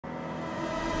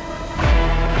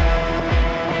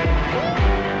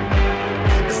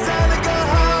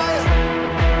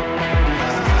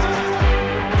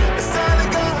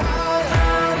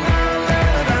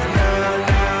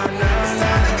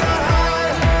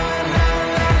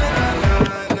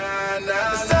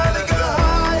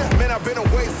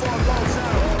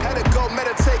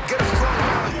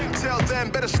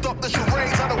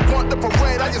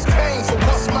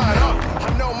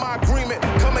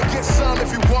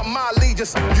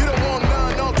just, you don't want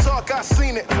none, no talk, I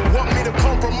seen it. Want me to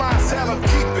compromise, tell them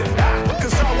keep it.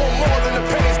 Cause I want more than the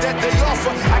pennies that they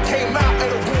offer. I came out of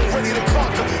the room ready to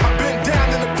conquer. I've been down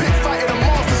in the pit fighting the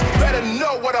monsters. Better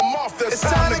know what I'm after. It's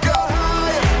time to go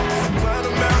higher. Climb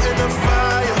a mountain of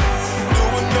fire.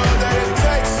 Doing all that it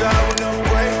takes. I will not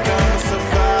break, I'm a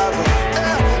survivor.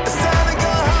 Yeah, it's time to go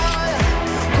higher.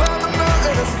 Climb a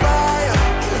mountain of fire.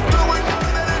 Doing all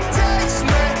that it takes,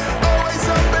 man. Always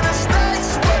up in the stakes.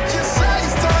 What you say?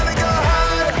 It's time to go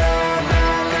higher.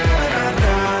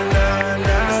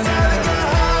 It's time to go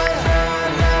higher.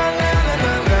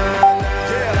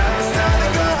 Yeah, it's time to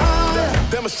go higher.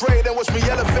 Demonstrate and watch me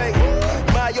elevate.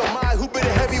 My, oh my, who been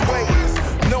a heavyweight?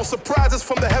 No surprises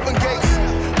from the heaven gates.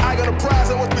 I got a prize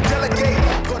and watch me delegate.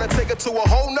 Gonna take it to a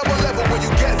whole nother level. When you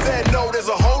get there, know there's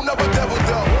a whole nother devil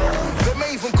though. They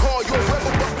may even call you a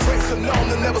rebel, but traits are known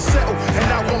to never settle. And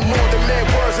I want more than mere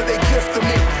words that they gift to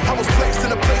me. I was placed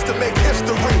in a place to make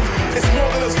history. It's more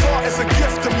than a thought, it's a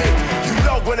gift to me. You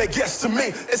know when it gets to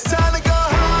me, it's time to go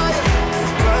higher.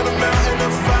 Climb a mountain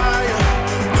of fire.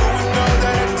 Doing all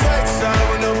that it takes. I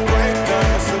will not break,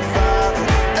 I'm a survivor.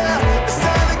 Yeah, it's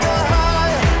time to go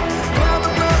higher. Climb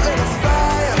a mountain of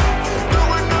fire.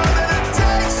 Doing all that it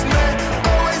takes, man.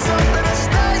 Always up in the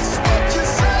stakes. What you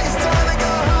say? It's time to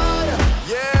go higher.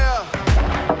 Yeah.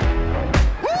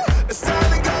 Woo! It's time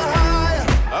to go higher.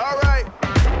 All right.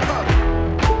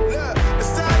 Look,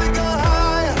 it's time to go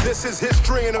higher. This is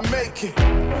history in the making.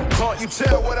 Can't you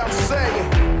tell what I'm saying?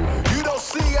 You don't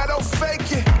see, I don't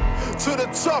fake it. To the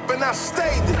top and I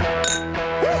stayed it.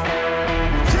 Woo!